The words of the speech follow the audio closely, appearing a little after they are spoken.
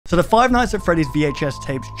So the Five Nights at Freddy's VHS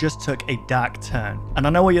tapes just took a dark turn. And I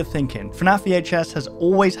know what you're thinking. FNAF VHS has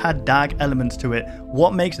always had dark elements to it.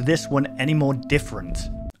 What makes this one any more different?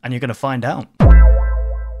 And you're going to find out.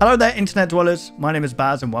 Hello there, internet dwellers. My name is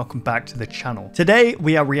Baz and welcome back to the channel. Today,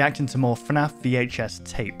 we are reacting to more FNAF VHS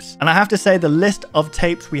tapes. And I have to say, the list of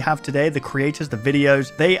tapes we have today, the creators, the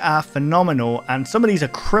videos, they are phenomenal. And some of these are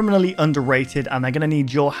criminally underrated and they're going to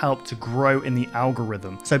need your help to grow in the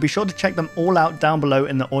algorithm. So be sure to check them all out down below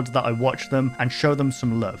in the order that I watch them and show them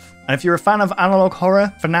some love. And if you're a fan of analog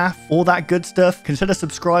horror, FNAF, all that good stuff, consider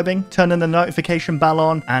subscribing, turning the notification bell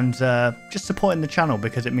on, and just supporting the channel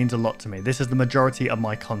because it means a lot to me. This is the majority of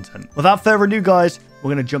my content. Without further ado, guys,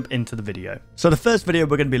 we're going to jump into the video. So the first video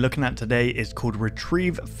we're going to be looking at today is called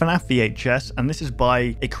Retrieve FNAF VHS, and this is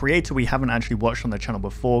by a creator we haven't actually watched on the channel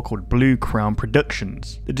before called Blue Crown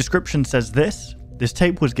Productions. The description says this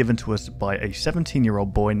tape was given to us by a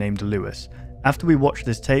 17-year-old boy named Lewis. After we watch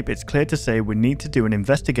this tape, it's clear to say we need to do an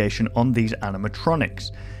investigation on these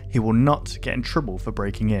animatronics. He will not get in trouble for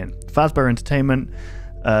breaking in. Fazbear Entertainment,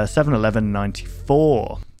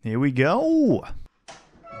 7/11/94. Here we go.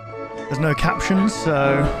 There's no captions, so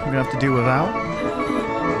we're gonna have to do without.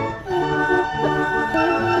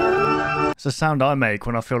 It's the sound I make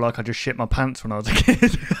when I feel like I just shit my pants when I was a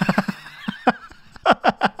kid.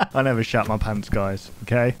 I never shat my pants, guys,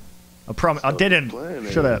 okay? I promise. I didn't.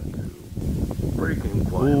 Shut up.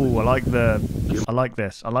 Ooh, I like this. I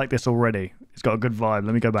like this already. It's got a good vibe.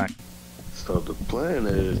 Let me go back. So the plan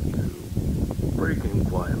is to break in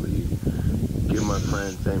quietly, get my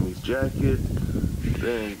friend Sammy's jacket,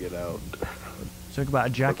 then get out. Talk about a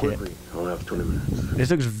jacket. Quickly. I only have 20 minutes. This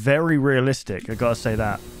looks very realistic. I gotta say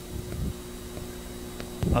that.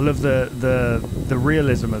 I love the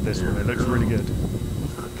realism of this one. It looks really good.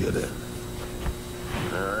 I'll get it.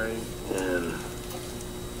 All right, and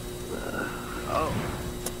oh,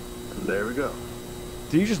 there we go.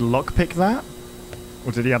 Did you just lockpick that,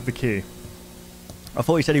 or did he have the key? I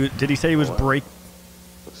thought he said he was. Did he say he was break?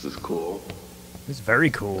 This is cool. It's very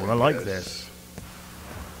cool. I like this.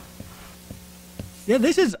 Yeah,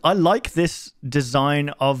 this is. I like this design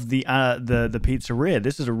of the pizzeria.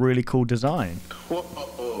 This is a really cool design.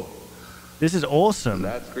 Whoa. This is awesome.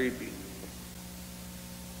 That's creepy.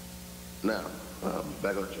 Now,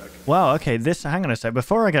 back on the jacket. Wow, okay, hang on a sec.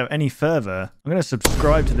 Before I go any further, I'm going to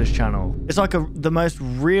subscribe to this channel. It's like the most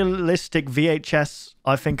realistic VHS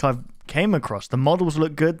I think I've came across. The models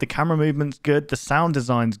look good, the camera movement's good, the sound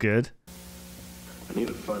design's good. I need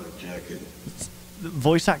to find a jacket. The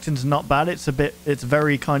voice acting's not bad. It's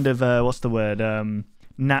very kind of, what's the word?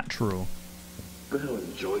 Natural. Who the hell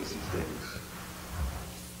enjoys these things?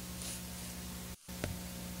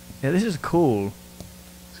 Yeah, this is cool.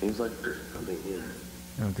 Seems like there's something here.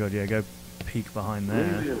 Oh god, yeah, go peek behind there.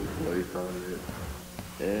 Maybe the employee found it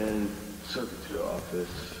and took it to the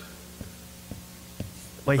office.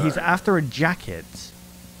 Wait, he's after a jacket.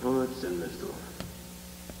 Oh, what's in this door?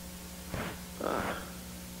 Ah,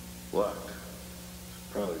 locked.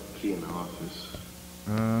 Probably the key in the office.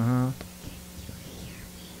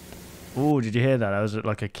 Oh, did you hear that? That was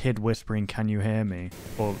like a kid whispering, "Can you hear me?"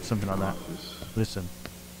 Or something like that. Listen.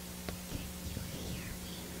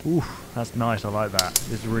 Ooh, that's nice. I like that.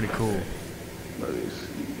 This is really cool. Let me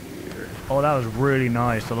see here. Oh, that was really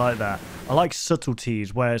nice. I like that. I like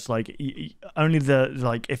subtleties where it's like only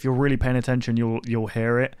if you're really paying attention, you'll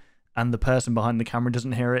hear it, and the person behind the camera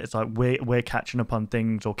doesn't hear it. It's like we're catching up on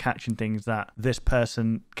things or catching things that this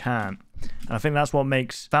person can't. And I think that's what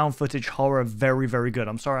makes found footage horror very, very good.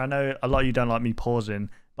 I'm sorry, I know a lot of you don't like me pausing.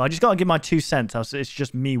 I just gotta give my 2 cents. It's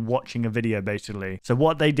just me watching a video, basically. So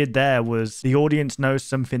what they did there was the audience knows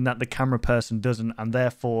something that the camera person doesn't, and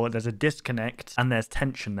therefore there's a disconnect and there's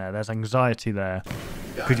tension there. There's anxiety there.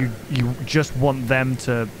 Because you just want them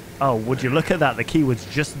to... Oh, would you look at that? The key was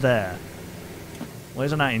just there. Well,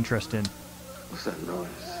 isn't that interesting? What's that noise?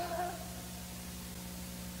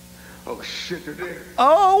 Oh shit, they're there.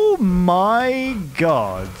 Oh my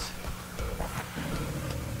god.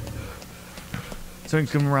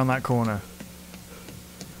 Something's coming around that corner.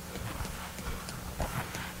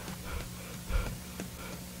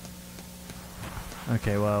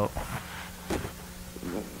 Okay, well.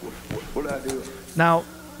 What did I do? Now.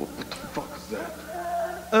 What the fuck is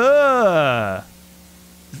that?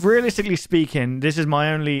 Realistically speaking, this is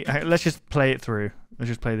my only. Let's just play it through. Let's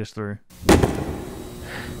just play this through.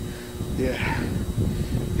 Yeah,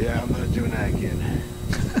 I'm not doing that again.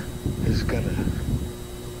 Just gotta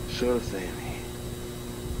show Sammy.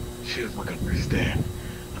 She doesn't understand.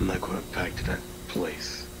 I'm not going back to that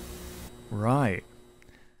place. Right.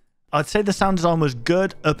 I'd say the sound design was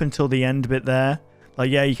good up until the end bit there. Like,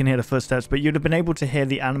 yeah, you can hear the footsteps, but you'd have been able to hear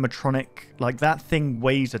the animatronic. Like, that thing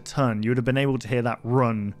weighs a ton. You would have been able to hear that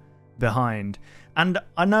run behind. And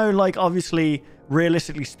I know, like, obviously,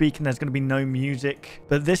 realistically speaking, there's going to be no music,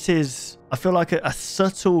 but this is, I feel like a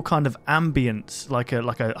subtle kind of ambience, like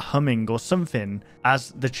a humming or something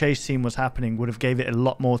as the chase scene was happening would have gave it a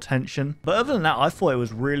lot more tension. But other than that, I thought it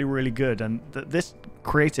was really, really good. And this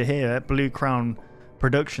creator here, Blue Crown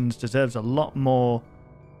Productions, deserves a lot more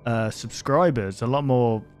subscribers, a lot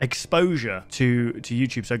more exposure to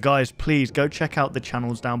YouTube. So guys, please go check out the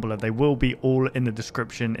channels down below. They will be all in the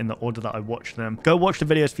description in the order that I watched them. Go watch the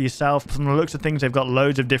videos for yourself. From the looks of things, they've got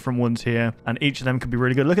loads of different ones here, and each of them could be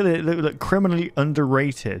really good. Look at it, look criminally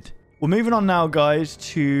underrated. We're moving on now, guys,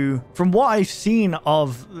 to, from what I've seen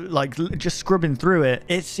of, like, just scrubbing through it,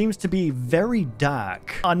 it seems to be very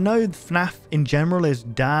dark. I know FNAF in general is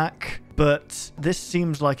dark, but this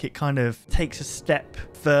seems like it kind of takes a step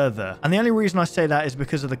further. And the only reason I say that is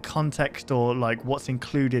because of the context, or like what's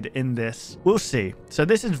included in this. We'll see. So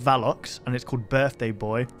this is Valox, and it's called Birthday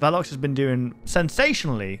Boy. Valox has been doing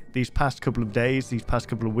sensationally these past couple of days, these past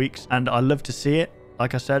couple of weeks, and I love to see it.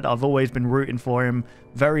 Like I said, I've always been rooting for him.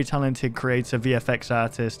 Very talented creator, VFX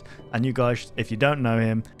artist. And you guys, if you don't know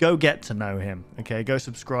him, go get to know him. Okay, go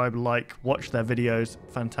subscribe, like, watch their videos.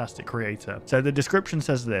 Fantastic creator. So the description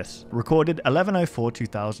says this. Recorded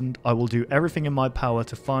 11/04/2000. I will do everything in my power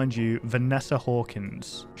to find you, Vanessa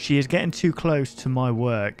Hawkins. She is getting too close to my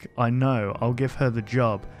work. I know. I'll give her the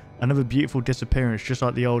job. Another beautiful disappearance, just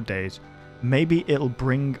like the old days. Maybe it'll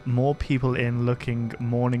bring more people in looking,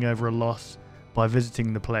 mourning over a loss by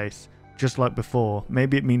visiting the place, just like before.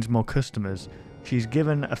 Maybe it means more customers. She's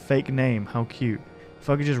given a fake name. How cute. If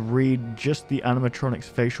I could just read just the animatronics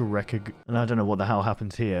facial record, and I don't know what the hell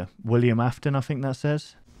happens here. William Afton, I think that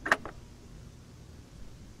says.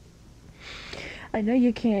 I know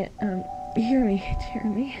you can't hear me,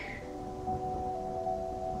 Jeremy.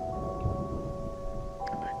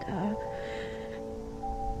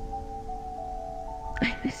 But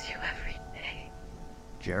I miss you every day.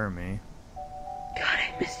 Jeremy. God,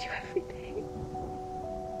 I miss you every day.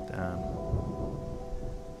 Damn.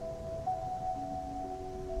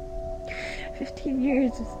 15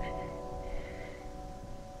 years is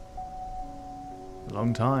A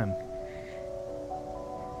long time.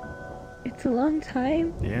 it's a long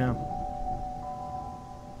time, Yeah.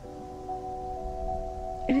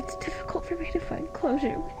 and it's difficult for me to find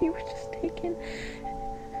closure when you were just taken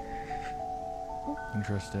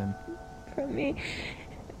Interesting. from me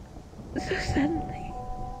so suddenly.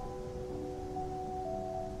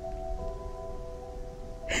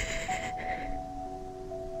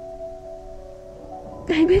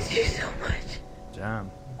 I miss you so much.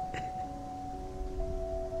 Damn.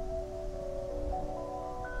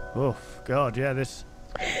 Oof. God, yeah, this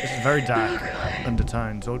is very dark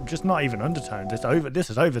undertones, or just not even undertones. This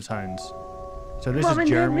is overtones. So this Mom is and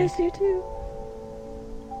Dad Jeremy. miss you too.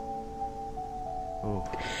 Oh.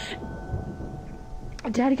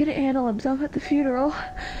 Dad couldn't handle himself at the funeral.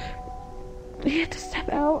 He had to step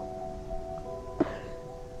out.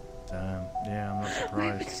 Damn. Yeah, I'm not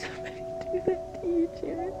Why would surprised. somebody do that to you,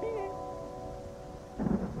 Jeremy?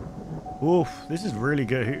 Oof. This is really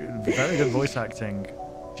good. Very good voice acting.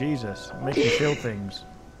 Jesus, makes me feel things.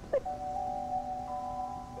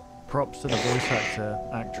 Props to the voice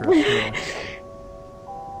actress here.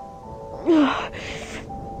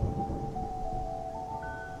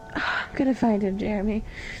 I'm gonna find him, Jeremy.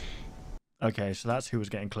 Okay, so that's who was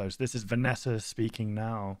getting close. This is Vanessa speaking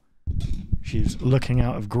now. She's looking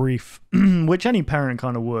out of grief, which any parent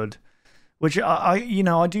kind of would. Which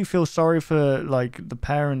I do feel sorry for, like, the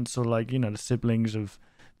parents, or, like, the siblings of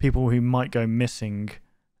people who might go missing,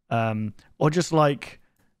 or just like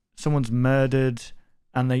someone's murdered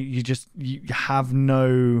and you have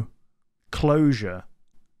no closure.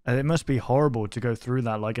 And it must be horrible to go through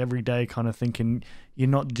that, like, every day, kind of thinking you're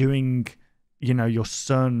not doing, your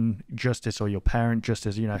son justice, or your parent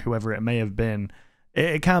justice, whoever it may have been.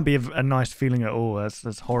 It can't be a nice feeling at all.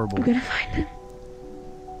 That's horrible. I'm gonna find him.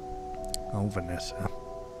 Oh, Vanessa.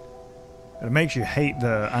 It makes you hate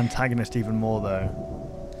the antagonist even more,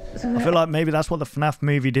 though. So I feel like maybe that's what the FNAF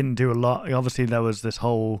movie didn't do a lot. Obviously, there was this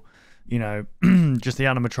whole, just the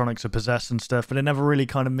animatronics are possessed and stuff, but it never really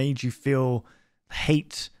kind of made you feel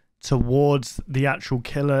hate towards the actual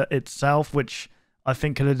killer itself, which I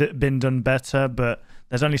think could have been done better, but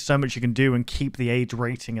there's only so much you can do and keep the age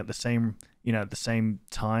rating at the same, at the same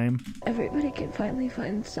time. everybody can finally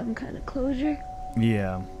find some kind of closure.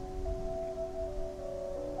 Yeah.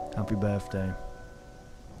 Happy birthday.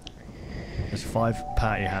 There's 5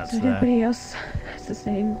 party hats So there. everybody else has the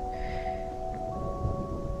same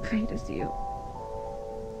fate as you.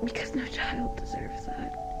 Because no child deserves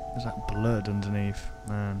that. There's that blood underneath,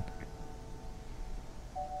 man.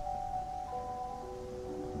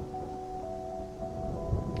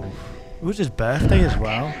 It was his birthday as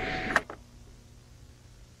well.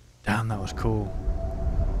 Damn, that was cool.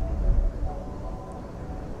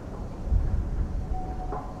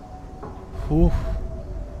 Oof.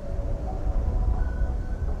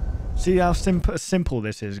 See how simple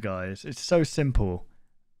this is, guys. It's so simple.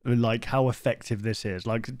 Like how effective this is.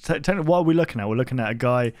 Like, what are we looking at? We're looking at a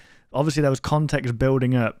guy. Obviously, there was context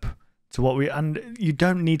building up to what we, and you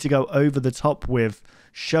don't need to go over the top with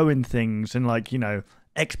showing things and, like, you know,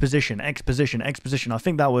 exposition. I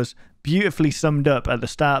think that was beautifully summed up at the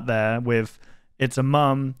start there with it's a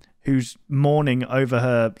mum who's mourning over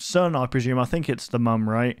her son, I presume. I think it's the mum,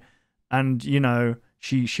 right? And, you know,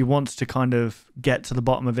 she wants to kind of get to the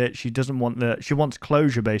bottom of it. She doesn't want she wants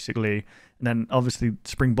closure, basically. And then obviously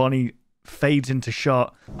Spring Bonnie fades into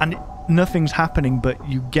shot and nothing's happening, but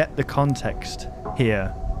you get the context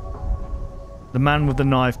here. The man with the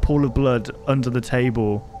knife, pool of blood under the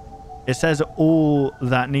table. It says all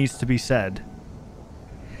that needs to be said.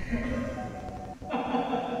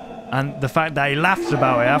 And the fact that he laughs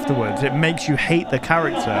about it afterwards, it makes you hate the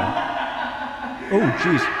character. Oh,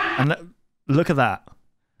 jeez. And look at that.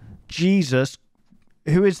 Jesus.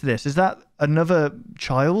 Who is this? Is that another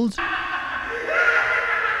child?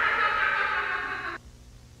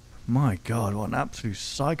 My God, what an absolute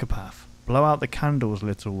psychopath. Blow out the candles,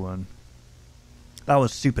 little one. That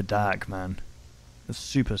was super dark, man. It's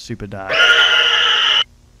super, super dark.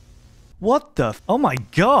 What the oh my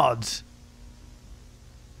God.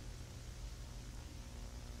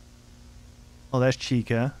 Oh, there's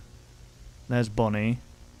Chica. There's Bonnie.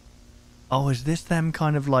 Oh, is this them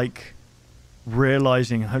kind of like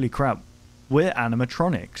realizing, holy crap, we're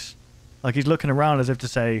animatronics? Like he's looking around as if to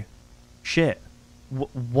say, shit,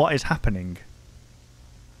 what is happening?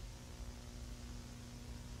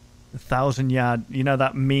 1,000-yard, you know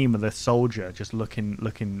that meme of the soldier just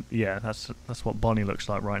looking, yeah, that's what Bonnie looks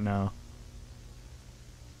like right now.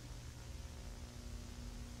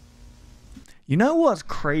 You know what's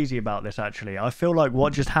crazy about this, actually? I feel like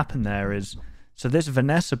what just happened there is, so this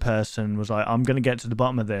Vanessa person was like, I'm going to get to the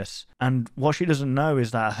bottom of this. And what she doesn't know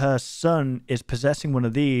is that her son is possessing one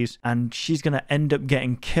of these, and she's going to end up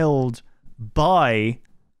getting killed by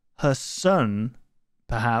her son,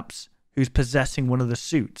 perhaps, who's possessing one of the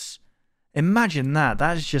suits. Imagine that.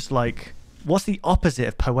 That is just like, what's the opposite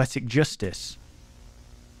of poetic justice?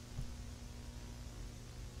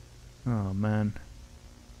 Oh, man.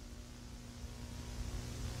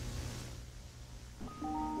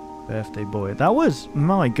 Birthday boy. That was,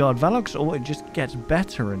 my God, Valox, oh, it just gets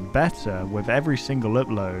better and better with every single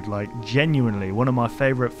upload. Like, genuinely, one of my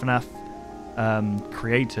favorite FNAF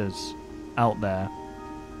creators out there.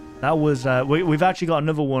 That was, we've actually got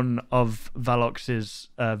another one of Valox's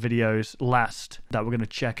videos last that we're going to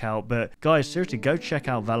check out. But guys, seriously, go check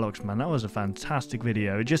out Valox, man. That was a fantastic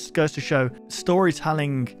video. It just goes to show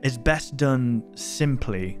storytelling is best done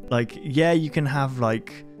simply. Like, yeah, you can have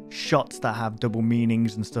like shots that have double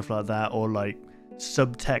meanings and stuff like that, or like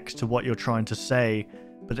subtext to what you're trying to say.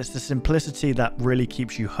 But it's the simplicity that really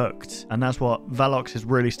keeps you hooked. And that's what Valox is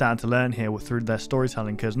really starting to learn here through their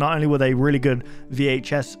storytelling. Because not only were they really good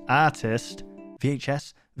VFX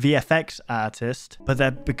artist, but they're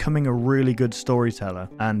becoming a really good storyteller.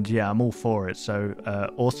 And yeah, I'm all for it. So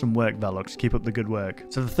awesome work, Valox. Keep up the good work.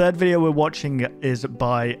 So the third video we're watching is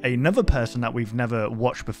by another person that we've never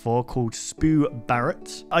watched before, called Spoo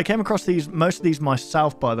Barrett. I came across most of these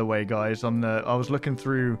myself, by the way, guys. I was looking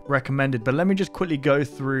through recommended, but let me just quickly go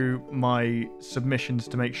through my submissions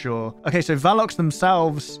to make sure. Okay, so Valox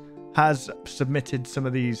themselves has submitted some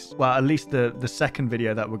of these, well, at least the second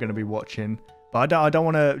video that we're going to be watching. But I don't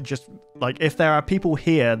want to just, like, if there are people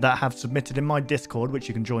here that have submitted in my Discord, which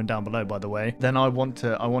you can join down below, by the way, then I want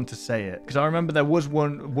to say it. Because I remember there was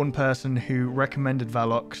one person who recommended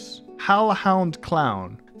Valox. Hellhound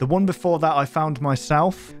Clown. The one before that I found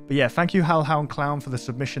myself. But yeah, thank you, Hellhound Clown, for the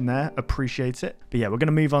submission there. Appreciate it. But yeah, we're going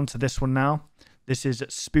to move on to this one now. This is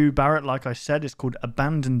Spoo Barrett, like I said. It's called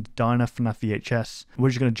Abandoned Diner FNAF VHS. We're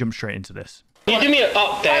just going to jump straight into this. Can you do me a...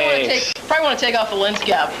 Oh, thanks. Probably want to take off the lens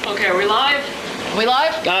cap. Okay, are we live? Are we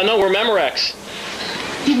live? No, we're Memorex.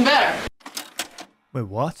 Even better. Wait,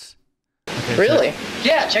 what? Okay, really?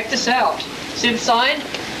 Yeah, check this out. See the sign?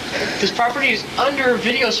 This property is under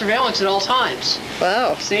video surveillance at all times.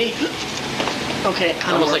 Wow. See? Okay,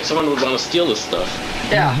 kind of almost like someone would want to steal this stuff.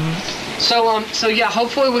 Yeah. So yeah,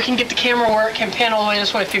 hopefully we can get the camera where it can pan all the way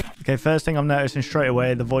this way. Okay, first thing I'm noticing straight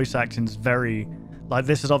away, the voice acting's very, Like,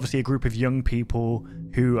 this is obviously a group of young people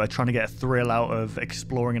who are trying to get a thrill out of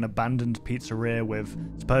exploring an abandoned pizzeria with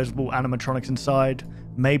supposable animatronics inside.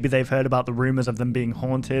 Maybe they've heard about the rumors of them being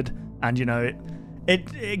haunted, and you know,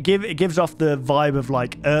 it gives off the vibe of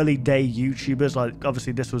like early day YouTubers. Like,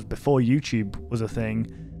 obviously this was before YouTube was a thing,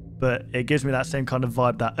 but it gives me that same kind of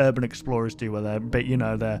vibe that urban explorers do, where they're, you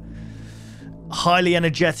know, they're highly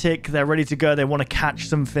energetic, they're ready to go, they want to catch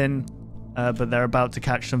something, but they're about to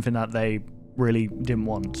catch something that they really didn't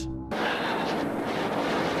want.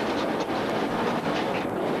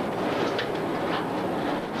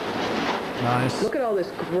 Nice. Look at all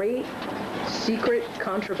this great secret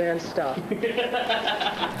contraband stuff.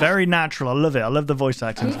 Very natural. I love it. I love the voice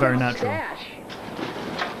acting. It's very natural.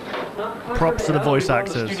 Props to the voice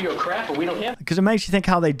actors. Because it makes you think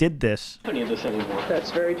how they did this.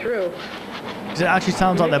 That's very true. Because it actually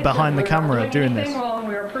sounds like they're behind the camera doing this. We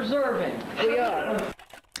are preserving. We are.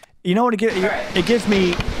 You know what it gives? It gives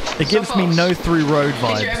me No Through Road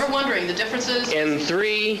vibes. If you're ever wondering the differences. In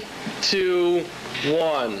 3, 2, 1.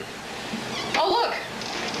 Oh, look.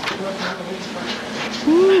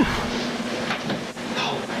 Woo.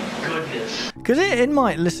 Oh my goodness. Because it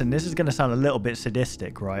might, listen, this is going to sound a little bit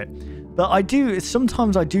sadistic, right? But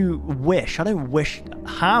sometimes I do wish, I don't wish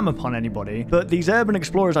harm upon anybody, but these urban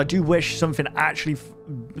explorers, I do wish something actually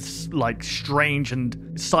like strange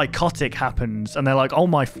and psychotic happens, and they're like, oh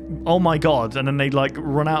my God, and then they like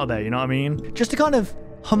run out of there, you know what I mean? Just to kind of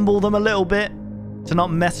humble them a little bit, to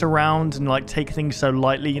not mess around and like take things so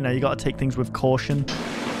lightly, you know, you got to take things with caution.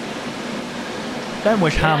 Don't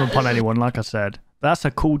wish harm upon anyone, like I said. That's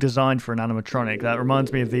a cool design for an animatronic. That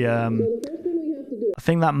reminds me of the, I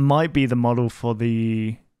think that might be the model for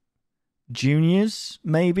the juniors,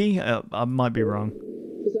 maybe? I might be wrong.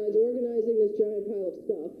 Besides organizing this giant pile of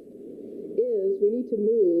stuff, is we need to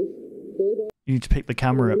move Billy Bob. You need to pick the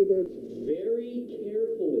camera up. Very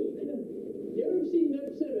carefully. You ever seen that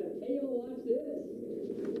episode of Hey, y'all watch this?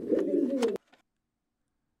 We're gonna do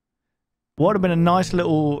What would have been a nice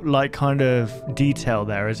little, like, kind of detail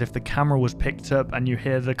there is if the camera was picked up and you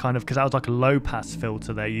hear the kind of, because that was like a low pass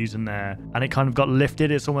filter they're using there, and it kind of got lifted.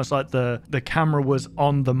 It's almost like the camera was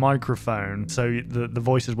on the microphone, so the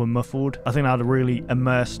voices were muffled. I think that would have really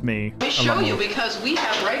immersed me. Let me show you, because we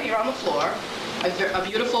have right here on the floor a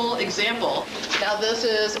beautiful example. Now this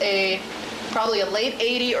is probably a late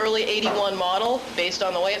 80, early 81 model, based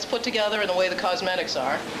on the way it's put together and the way the cosmetics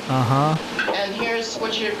are. Uh-huh. And here's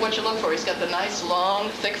what you look for. He's got the nice, long,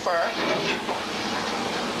 thick fur.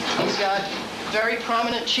 He's got very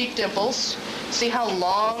prominent cheek dimples. See how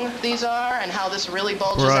long these are and how this really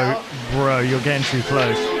bulges out? Bro, you're getting too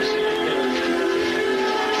close.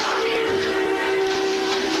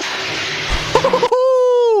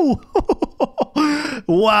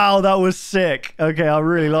 Wow, that was sick. Okay, I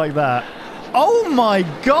really like that. Oh my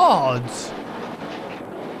God!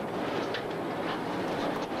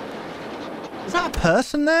 Is that a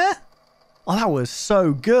person there? Oh, that was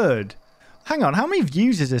so good. Hang on, how many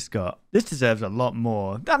views has this got? This deserves a lot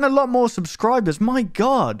more. And a lot more subscribers. My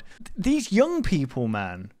God. These young people,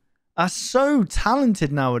 man, are so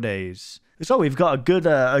talented nowadays. So we've got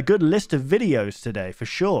a good list of videos today, for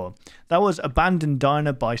sure. That was Abandoned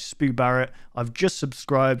Diner by Spoo Barrett. I've just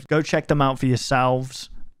subscribed. Go check them out for yourselves.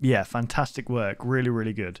 Yeah, fantastic work. Really,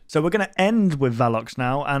 really good. So we're going to end with Valox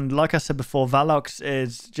now. And like I said before, Valox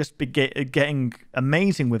is just getting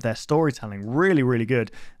amazing with their storytelling. Really, really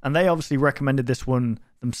good. And they obviously recommended this one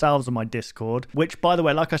themselves on my Discord, which, by the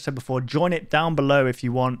way, like I said before, join it down below if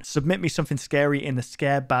you want. Submit me something scary in the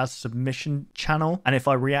Scare Baz submission channel. And if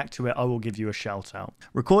I react to it, I will give you a shout out.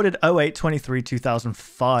 Recorded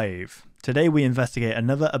 08/23/2005. Today we investigate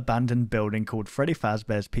another abandoned building called Freddy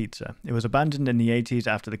Fazbear's Pizza. It was abandoned in the 80s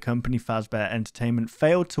after the company Fazbear Entertainment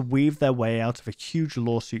failed to weave their way out of a huge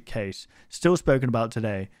lawsuit case, still spoken about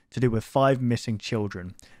today, to do with 5 missing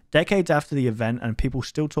children. Decades after the event, and people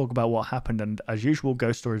still talk about what happened, and as usual,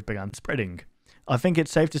 ghost stories began spreading. I think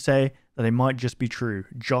it's safe to say that they might just be true.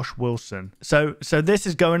 Josh Wilson. So this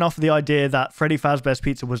is going off of the idea that Freddy Fazbear's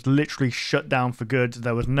Pizza was literally shut down for good.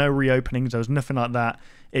 There was no reopenings. There was nothing like that.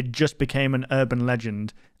 It just became an urban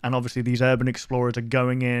legend. And obviously these urban explorers are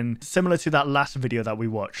going in, similar to that last video that we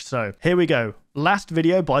watched. So here we go. Last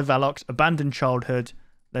video by Valox, Abandoned Childhood.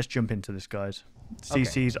 Let's jump into this, guys.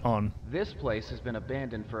 CC's on. This place has been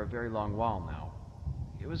abandoned for a very long while now.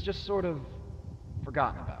 It was just sort of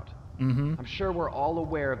forgotten about. I'm sure we're all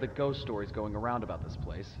aware of the ghost stories going around about this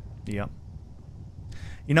place. Yep.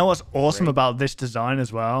 You know what's awesome about this design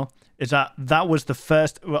as well? Is that was the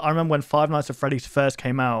first... I remember when Five Nights at Freddy's first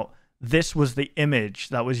came out, this was the image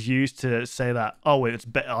that was used to say that, oh,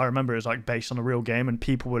 I remember it was like based on a real game, and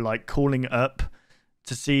people were like calling up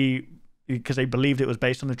to see, because they believed it was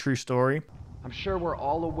based on a true story. I'm sure we're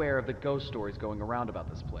all aware of the ghost stories going around about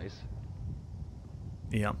this place.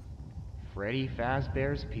 Yeah. Freddy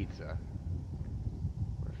Fazbear's Pizza,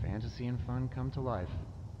 where fantasy and fun come to life.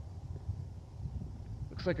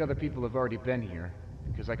 Looks like other people have already been here,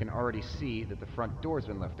 because I can already see that the front door's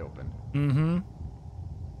been left open. Mm-hmm.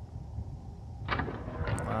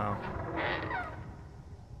 Wow.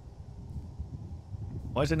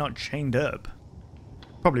 Why is it not chained up?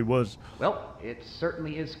 Probably was. Well, it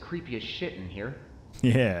certainly is creepy as shit in here.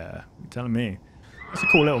 Yeah, you're telling me. That's a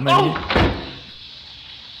cool little menu. Oh!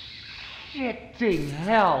 Shitting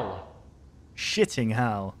hell! Shitting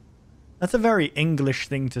hell. That's a very English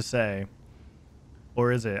thing to say.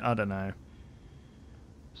 Or is it? I don't know.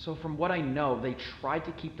 So from what I know, they tried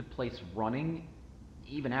to keep the place running,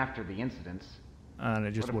 even after the incidents. And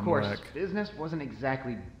it just But of wouldn't course, work. business wasn't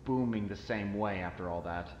exactly booming the same way after all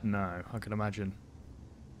that. No, I can imagine.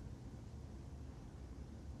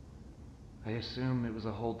 I assume it was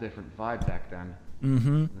a whole different vibe back then.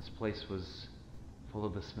 Mm-hmm. This place was full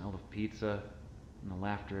of the smell of pizza and the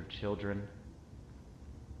laughter of children.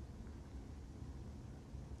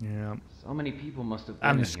 Yeah. So many people must have been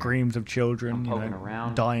And in the here. screams of children, you Poking know,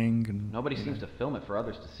 around. dying and... Nobody seems to film it for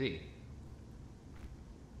others to see.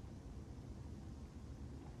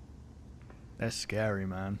 They're scary,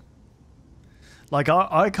 man. Like,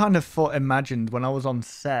 I kind of imagined when I was on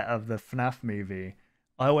set of the FNAF movie,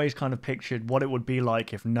 I always kind of pictured what it would be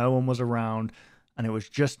like if no one was around and it was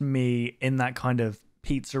just me in that kind of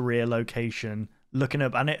pizzeria location looking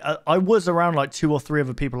up. And I was around like 2 or 3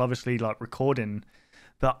 other people, obviously, like recording.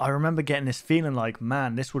 But I remember getting this feeling like,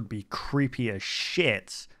 man, this would be creepy as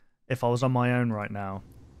shit if I was on my own right now.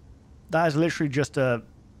 That is literally just a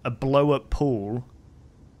blow-up pool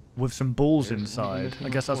with some balls inside. I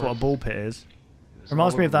guess that's what a ball pit is.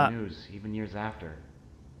 Reminds me of that. News, even years after.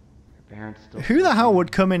 Their parents still Who the hell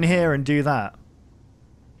would come in here and do that?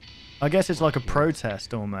 I guess it's like a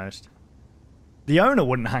protest almost. The owner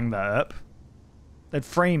wouldn't hang that up. They'd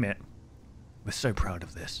frame it. We're so proud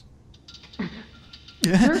of this.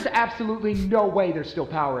 There's absolutely no way there's still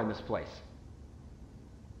power in this place.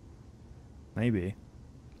 Maybe.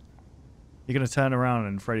 You're going to turn around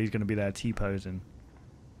and Freddy's going to be there T-posing.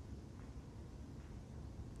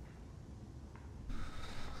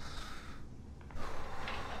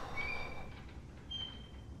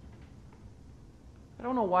 I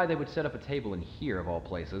don't know why they would set up a table in here of all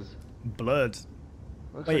places. Blood.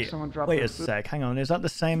 Looks like Wait, someone dropped wait their a food. sec. Hang on. Is that the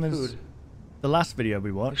same as Food. the last video we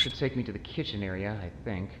This watched? should take me to the kitchen area, I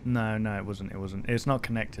think. No, it wasn't. It wasn't. It's not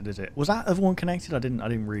connected, is it? Was that other one connected? I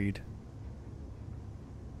didn't read.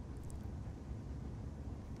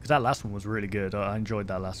 Because that last one was really good. I enjoyed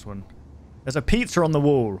that last one. There's a pizza on the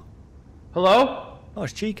wall. Hello? Oh,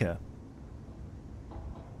 it's Chica.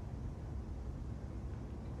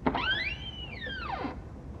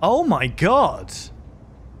 Oh my god.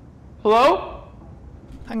 Hello?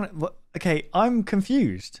 Hang on. What? Okay, I'm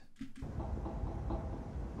confused.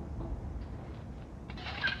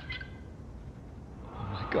 Oh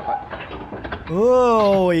my god.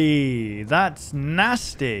 Oh, that's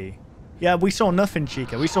nasty. Yeah, we saw nothing,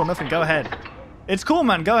 Chica. We saw nothing. Go ahead. It's cool,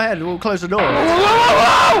 man. Go ahead. We'll close the door.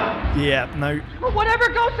 Yeah, no. Whatever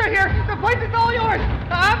ghosts are here, the place is all yours.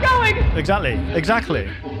 I'm going. Exactly.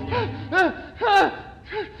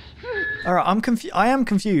 All right, I am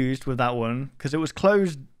confused with that one because it was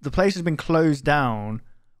closed. The place has been closed down.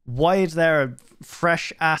 Why is there a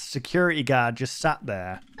fresh ass security guard just sat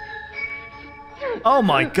there? Oh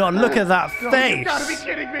my god! Look at that face. You gotta be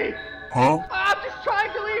kidding me. Huh? I'm just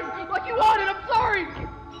trying to leave like you wanted. I'm sorry.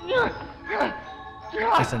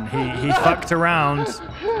 Listen, he fucked around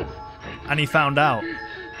and he found out.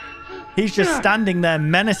 He's just standing there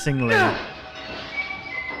menacingly.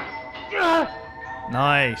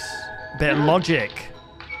 Nice. Bit of logic.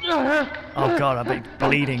 Oh god, I bet he's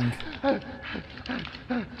bleeding.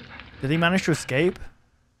 Did he manage to escape?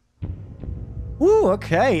 Ooh,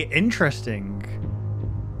 okay. Interesting.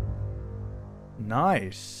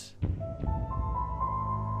 Nice.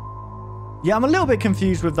 Yeah, I'm a little bit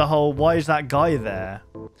confused with the whole, why is that guy there?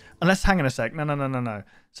 Unless, hang on a sec. No.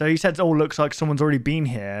 So he said, oh, looks like someone's already been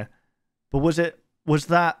here. But was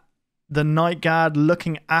that the night guard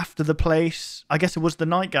looking after the place? I guess it was the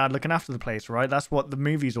night guard looking after the place, right? That's what the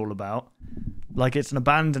movie's all about. Like, it's an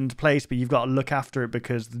abandoned place, but you've got to look after it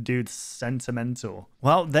because the dude's sentimental.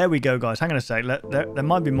 Well, there we go, guys. Hang on a sec. There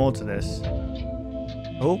might be more to this.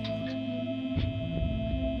 Oh.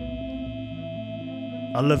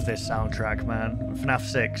 I love this soundtrack, man. FNAF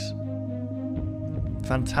 6.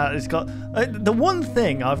 Fantastic. It's got the one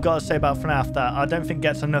thing I've got to say about FNAF that I don't think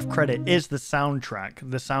gets enough credit is the soundtrack,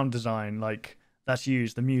 the sound design, like that's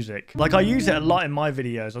used, the music. Like I use it a lot in my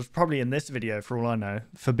videos. I was probably in this video for all I know.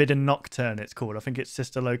 Forbidden Nocturne it's called. I think it's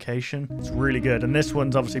Sister Location. It's really good. And this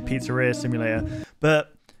one's obviously Pizzeria Simulator.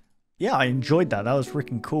 But yeah, I enjoyed that. That was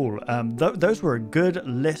freaking cool. Those were a good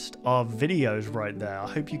list of videos right there. I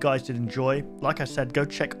hope you guys did enjoy. Like I said, go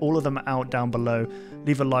check all of them out down below.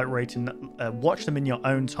 Leave a like rating. Watch them in your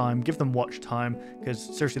own time. Give them watch time. Because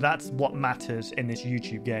seriously, that's what matters in this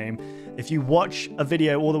YouTube game. If you watch a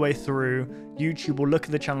video all the way through, YouTube will look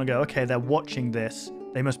at the channel and go, okay, they're watching this.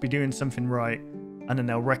 They must be doing something right. And then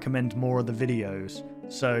they'll recommend more of the videos.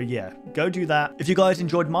 So yeah, go do that. If you guys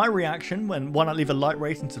enjoyed my reaction, why not leave a like,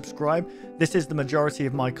 rate, and subscribe? This is the majority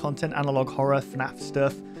of my content, analog horror, FNAF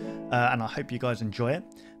stuff, and I hope you guys enjoy it.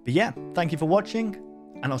 But yeah, thank you for watching,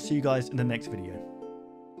 and I'll see you guys in the next video.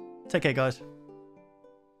 Take care, guys.